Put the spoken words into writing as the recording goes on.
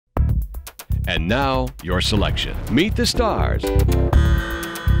And now, your selection. Meet the stars.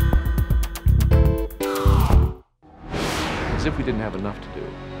 As if we didn't have enough to do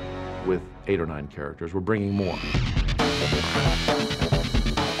with 8 or 9 characters, we're bringing more.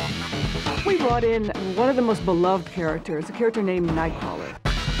 We brought in one of the most beloved characters, a character named Nightcrawler.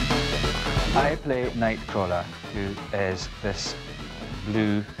 I play Nightcrawler, who is this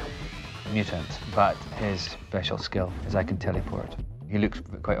blue mutant, but his special skill is I can teleport. He looks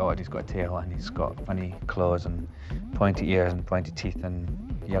quite odd. He's got a tail and he's got funny claws and pointy ears and pointy teeth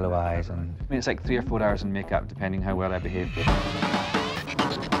and yellow eyes. And I mean, it's like 3 or 4 hours in makeup, depending how well I behave. The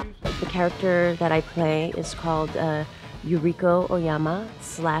character that I play is called Yuriko Oyama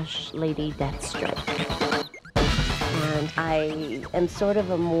 / Lady Deathstroke. And I am sort of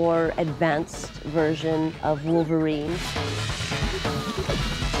a more advanced version of Wolverine.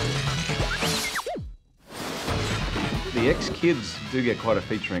 The ex-kids do get quite a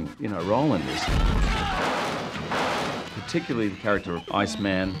featuring, role in this. Particularly the character of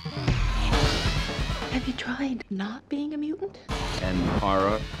Iceman. Have you tried not being a mutant? And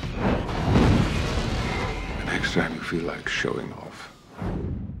Pyro. The next time you feel like showing off,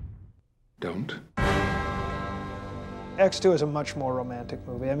 don't. X2 is a much more romantic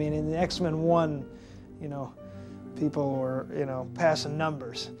movie. I mean, in the X-Men 1, people were, passing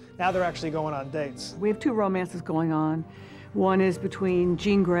numbers. Now they're actually going on dates. We have 2 romances going on. One is between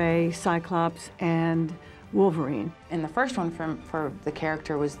Jean Grey, Cyclops, and Wolverine. In the first one, for the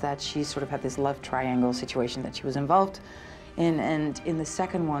character, was that she sort of had this love triangle situation that she was involved in, and in the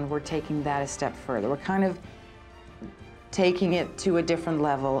second one, we're taking that a step further. We're kind of taking it to a different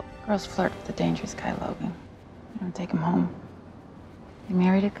level. Girls flirt with the dangerous guy, Logan. You don't take him home. You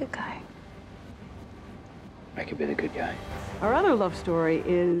married a good guy. I could be the good guy. Our other love story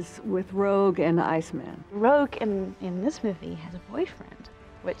is with Rogue and Iceman. Rogue in this movie has a boyfriend,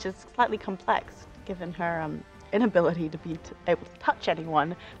 which is slightly complex given her inability to be able to touch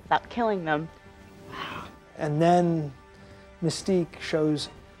anyone without killing them. And then Mystique shows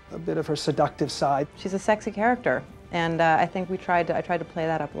a bit of her seductive side. She's a sexy character, and I think I tried to play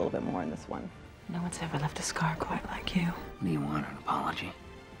that up a little bit more in this one. No one's ever left a scar quite like you. What do you want, an apology?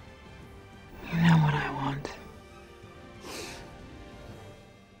 You know what I want.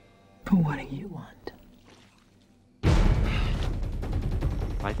 But what do you want?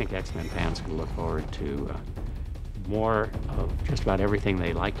 I think X-Men fans can look forward to more of just about everything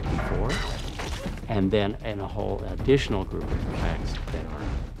they liked before, and then in a whole additional group of effects that are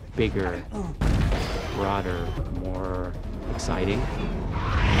bigger, broader, more exciting.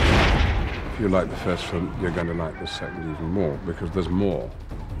 If you like the first film, you're going to like the second even more, because there's more.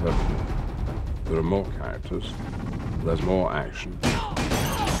 There are more characters, there's more action.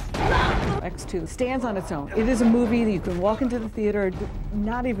 X2 stands on its own. It is a movie that you can walk into the theater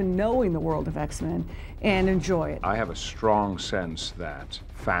not even knowing the world of X-Men and enjoy it. I have a strong sense that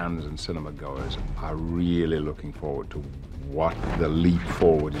fans and cinema goers are really looking forward to what the leap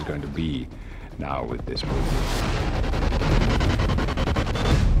forward is going to be now with this movie.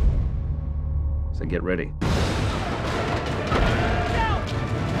 So get ready.